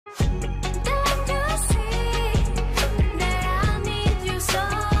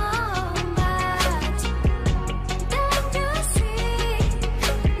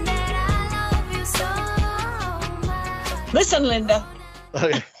Listen, Linda.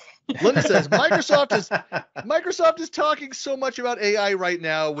 Okay. Linda says Microsoft is talking so much about AI right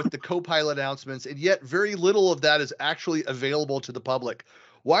now with the Copilot announcements, and yet very little of that is actually available to the public.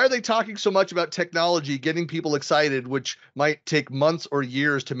 Why are they talking so much about technology getting people excited, which might take months or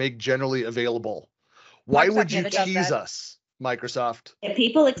years to make generally available? Why Microsoft would you never does tease that. us, Microsoft? Get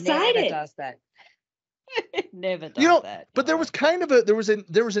people excited. Never does that. Never does You know, that. but there was kind of there was an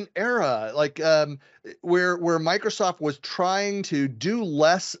era like where Microsoft was trying to do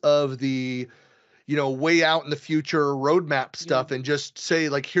less of the, you know, way out in the future roadmap stuff and just say,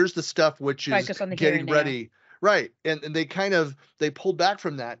 like, here's the stuff which is Focus on the here getting and now. ready. Right. And they pulled back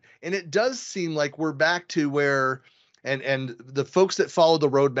from that. And it does seem like we're back to where, and the folks that follow the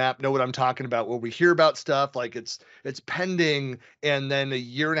roadmap know what I'm talking about, where we hear about stuff like it's pending, and then a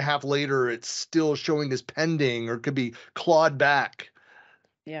year and a half later it's still showing as pending, or it could be clawed back.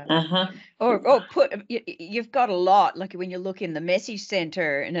 Yeah. Uh-huh. Or you've got a lot, like when you look in the message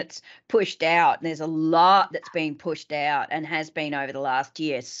center and it's pushed out, and there's a lot that's been pushed out and has been over the last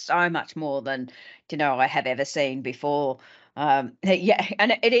year, so much more than, you know, I have ever seen before. Yeah,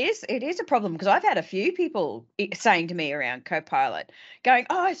 and it is a problem, because I've had a few people saying to me around Copilot, going,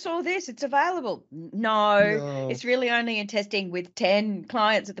 "Oh, I saw this, it's available." No, it's really only in testing with 10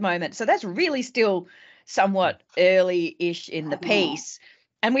 clients at the moment, so that's really still somewhat early-ish in the piece.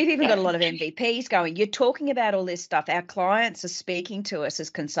 And we've even got a lot of MVPs going. You're talking about all this stuff. Our clients are speaking to us as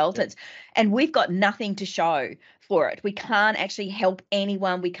consultants, and we've got nothing to show for it. We can't actually help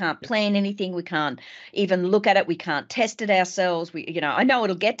anyone. We can't plan anything. We can't even look at it. We can't test it ourselves. I know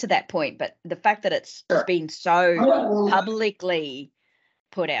it'll get to that point, but the fact that it's been so publicly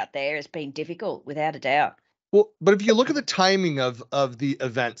put out there has been difficult, without a doubt. Well, but if you look at the timing of the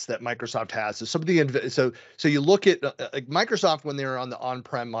events that Microsoft has, so some of the so you look at like Microsoft when they're on the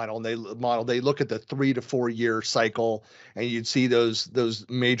on-prem model, they look at the 3 to 4 year cycle, and you'd see those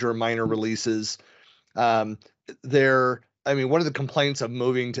major minor releases. One of the complaints of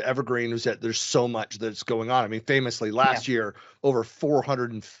moving to Evergreen is that there's so much that's going on. I mean, famously last year, over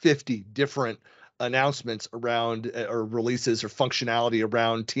 450 different announcements around or releases or functionality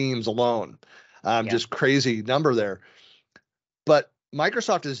around Teams alone. Just crazy number there. But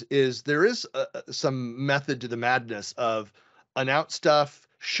Microsoft there is some method to the madness of announce stuff,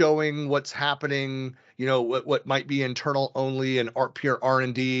 showing what's happening, you know, what might be internal only and pure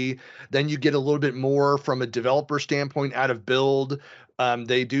R&D. Then you get a little bit more from a developer standpoint out of build.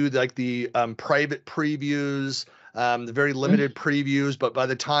 They do like the private previews, the very limited previews, but by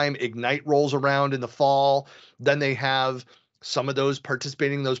the time Ignite rolls around in the fall, then they have some of those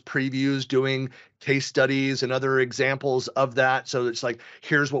participating in those previews, doing case studies and other examples of that. So it's like,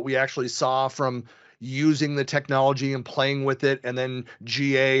 here's what we actually saw from using the technology and playing with it, and then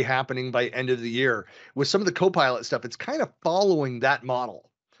GA happening by end of the year. With some of the Copilot stuff, it's kind of following that model.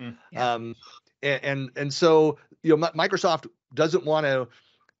 And so, you know, Microsoft doesn't want to,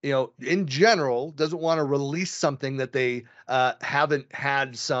 you know, in general, doesn't want to release something that they haven't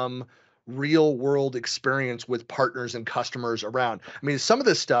had some real world experience with partners and customers around. I mean, some of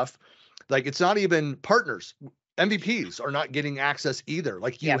this stuff, like, it's not even partners. MVPs are not getting access either.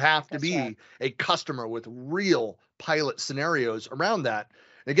 Like, you have to be a customer with real pilot scenarios around that.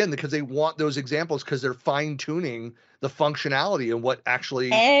 Again, because they want those examples, because they're fine tuning the functionality and what actually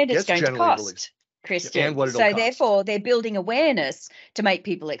gets generally released. Christian. And what it'll so cost. Therefore, they're building awareness to make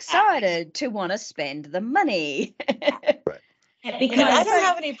people excited to want to spend the money. Right. Because I don't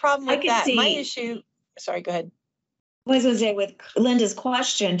have any problem with that. see, My issue, sorry, go ahead. I was going to say, with Linda's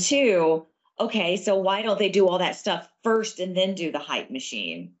question too, okay, so why don't they do all that stuff first and then do the hype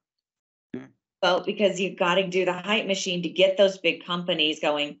machine? Well, because you've got to do the hype machine to get those big companies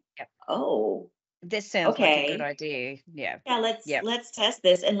going, oh, this sounds like a good idea. Yeah, let's test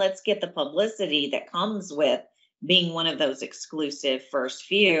this, and let's get the publicity that comes with being one of those exclusive first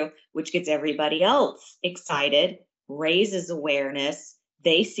few, which gets everybody else excited, raises awareness.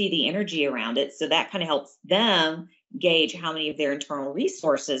 They see the energy around it. So that kind of helps them gauge how many of their internal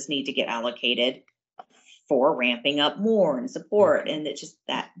resources need to get allocated for ramping up more and support. And it just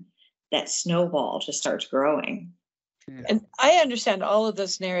that snowball just starts growing. And I understand all of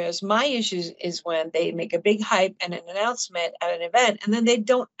those scenarios. My issue is when they make a big hype and an announcement at an event, and then they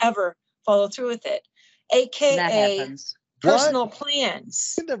don't ever follow through with it. AKA personal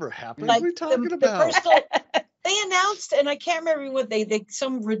plans. It never happens. Like what are you talking about? They announced, and I can't remember what they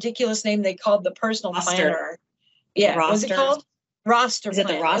some ridiculous name they called the personal planner. Yeah, what's it called? Roster. Is it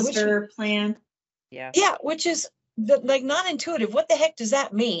the roster plan? Yeah, which is like not intuitive. What the heck does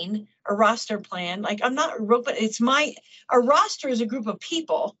that mean? A roster plan? Like, I'm not but it's a roster is a group of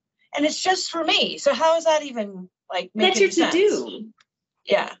people, and it's just for me. So how is that even like That's make your any to sense. do.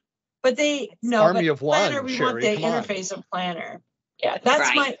 Yeah, but Army of Planner, one, we Shari, want the come on. interface of Planner. Yeah,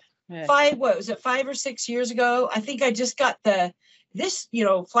 that's Right. my 5 or 6 years ago? I think I just got this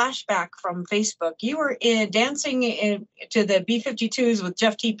flashback from Facebook. You were dancing to the B-52s with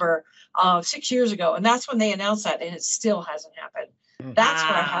Jeff Teeper 6 years ago, and that's when they announced that, and it still hasn't happened. That's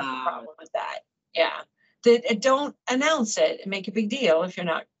where I have the problem with that. Yeah, don't announce it and make a big deal if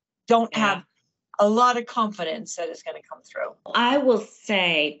you're don't have a lot of confidence that it's going to come through. I will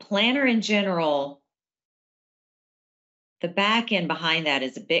say Planner in general, the back end behind that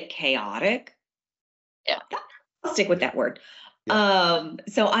is a bit chaotic. Yeah. I'll stick with that word. Yeah.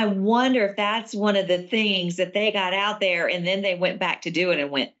 So I wonder if that's one of the things that they got out there and then they went back to do it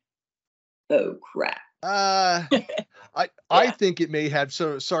and went, oh crap. I think it may have.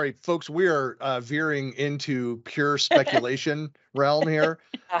 So sorry, folks, we are veering into pure speculation realm here.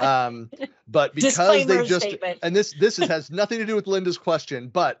 But because Disclaimer they just statement. and this has nothing to do with Linda's question,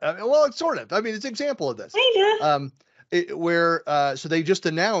 but well, it's sort of. I mean, it's an example of this. Kinda. So they just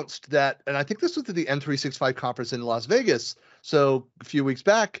announced that, and I think this was at the N365 conference in Las Vegas. So a few weeks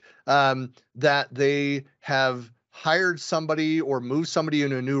back, that they have hired somebody or moved somebody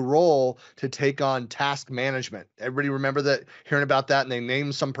into a new role to take on task management. Everybody remember that, hearing about that, and they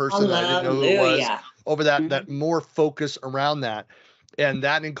named some person that I didn't know who it was over that more focus around that. And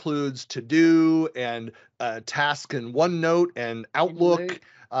that includes to do and task in OneNote and Outlook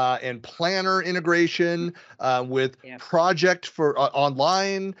and Planner integration with project for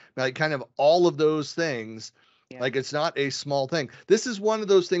online, like kind of all of those things. Like, it's not a small thing. This is one of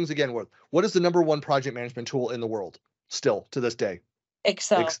those things, again, what is the number one project management tool in the world still to this day?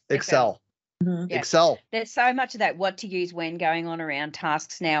 Excel. Excel. Mm-hmm. Excel. There's so much of that what to use when going on around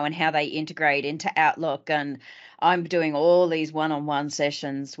tasks now and how they integrate into Outlook. And I'm doing all these one-on-one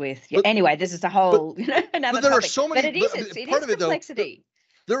sessions with anyway, this is a whole another but there topic. are so many, but it is complexity.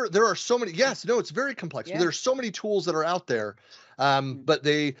 There are so many. Yes, no, it's very complex. But there are so many tools that are out there. But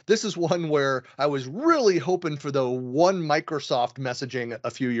this is one where I was really hoping for the one Microsoft messaging a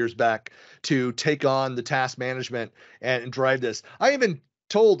few years back to take on the task management and drive this. I even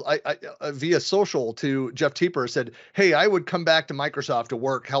told I via social to Jeff Teeper, said, hey, I would come back to Microsoft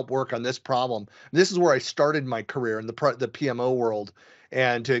to help work on this problem. This is where I started my career in the PMO world,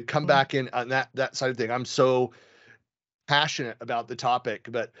 and to come back in on that side of thing. I'm so passionate about the topic,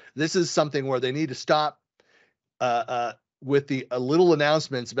 but this is something where they need to stop with the little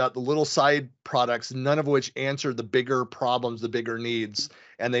announcements about the little side products, none of which answer the bigger problems, the bigger needs.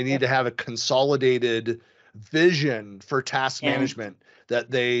 And they need to have a consolidated vision for task management that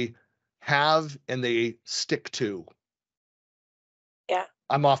they have and they stick to. Yeah.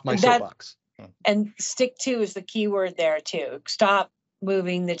 I'm off my soapbox. And stick to is the key word there too. Stop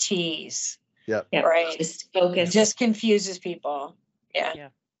moving the cheese. Yeah. Right. Just focus. Just confuses people. Yeah.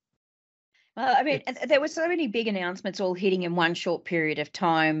 Well, I mean, there were so many big announcements all hitting in one short period of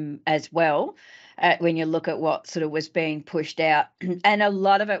time as well. When you look at what sort of was being pushed out, and a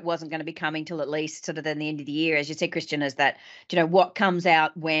lot of it wasn't going to be coming till at least sort of then the end of the year, as you said, Christian, is that, what comes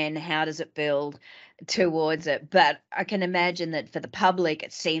out when, how does it build towards it? But I can imagine that for the public,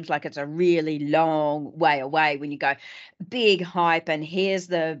 it seems like it's a really long way away when you go big hype. And here's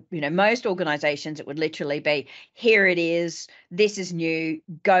most organizations, it would literally be, here it is, this is new,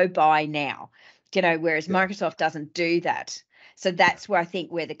 go buy now, whereas Microsoft doesn't do that. So that's where I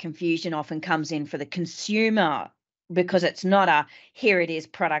think where the confusion often comes in for the consumer, because it's not here it is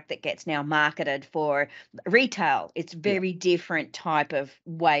product that gets now marketed for retail. It's very different type of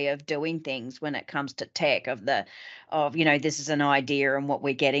way of doing things when it comes to tech this is an idea and what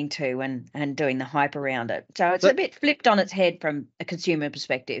we're getting to and doing the hype around it. So it's a bit flipped on its head from a consumer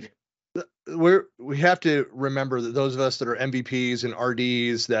perspective. We have to remember that those of us that are MVPs and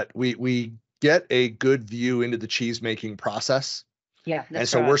RDs, that we get a good view into the cheese making process. Yeah. And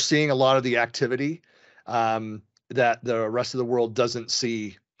so we're seeing a lot of the activity that the rest of the world doesn't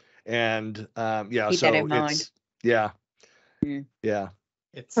see. And keep that in mind.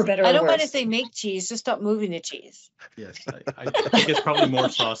 It's for better or worse. I don't mind if they make cheese, just stop moving the cheese. Yes, I think it's probably more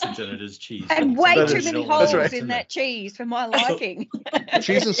sausage than it is cheese. And way too many holes in that cheese for my liking.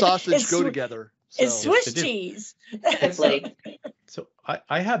 Cheese and sausage go together. So. It's Swiss cheese. So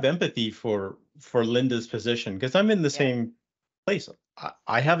I have empathy for Linda's position, because I'm in the same place.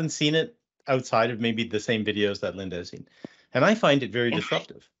 I haven't seen it outside of maybe the same videos that Linda has seen, and I find it very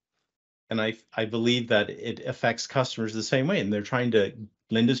disruptive. And I believe that it affects customers the same way, and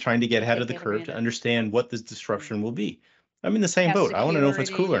Linda's trying to get ahead of the curve to understand what this disruption will be. I'm in the same boat. I want to know if it's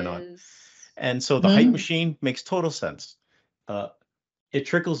cool or not. And so the hype machine makes total sense. it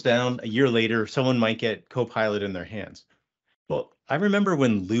trickles down. A year later, someone might get Copilot in their hands. Well, I remember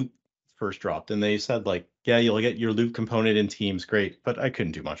when Loop first dropped and they said like, yeah, you'll get your Loop component in Teams, great, but I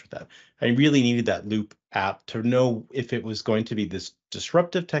couldn't do much with that. I really needed that Loop app to know if it was going to be this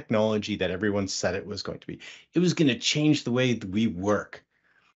disruptive technology that everyone said it was going to be. It was going to change the way that we work.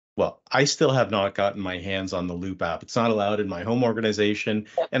 Well, I still have not gotten my hands on the Loop app. It's not allowed in my home organization,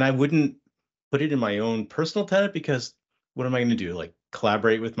 and I wouldn't put it in my own personal tenant because what am I going to do? Like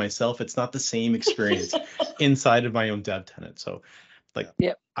collaborate with myself? It's not the same experience inside of my own dev tenant. So, like,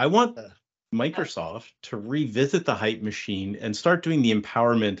 I want Microsoft to revisit the hype machine and start doing the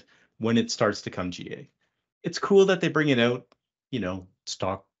empowerment when it starts to come GA. It's cool that they bring it out,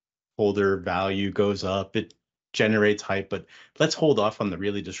 stockholder value goes up, it generates hype, but let's hold off on the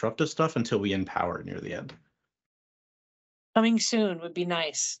really disruptive stuff until we empower near the end. Coming soon would be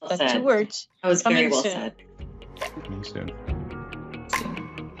nice. Well That's said. 2 words. That was Coming very well soon. said. Coming soon.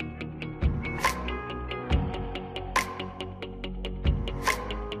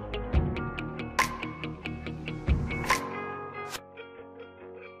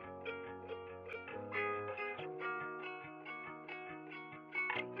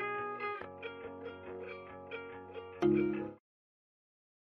 Soon.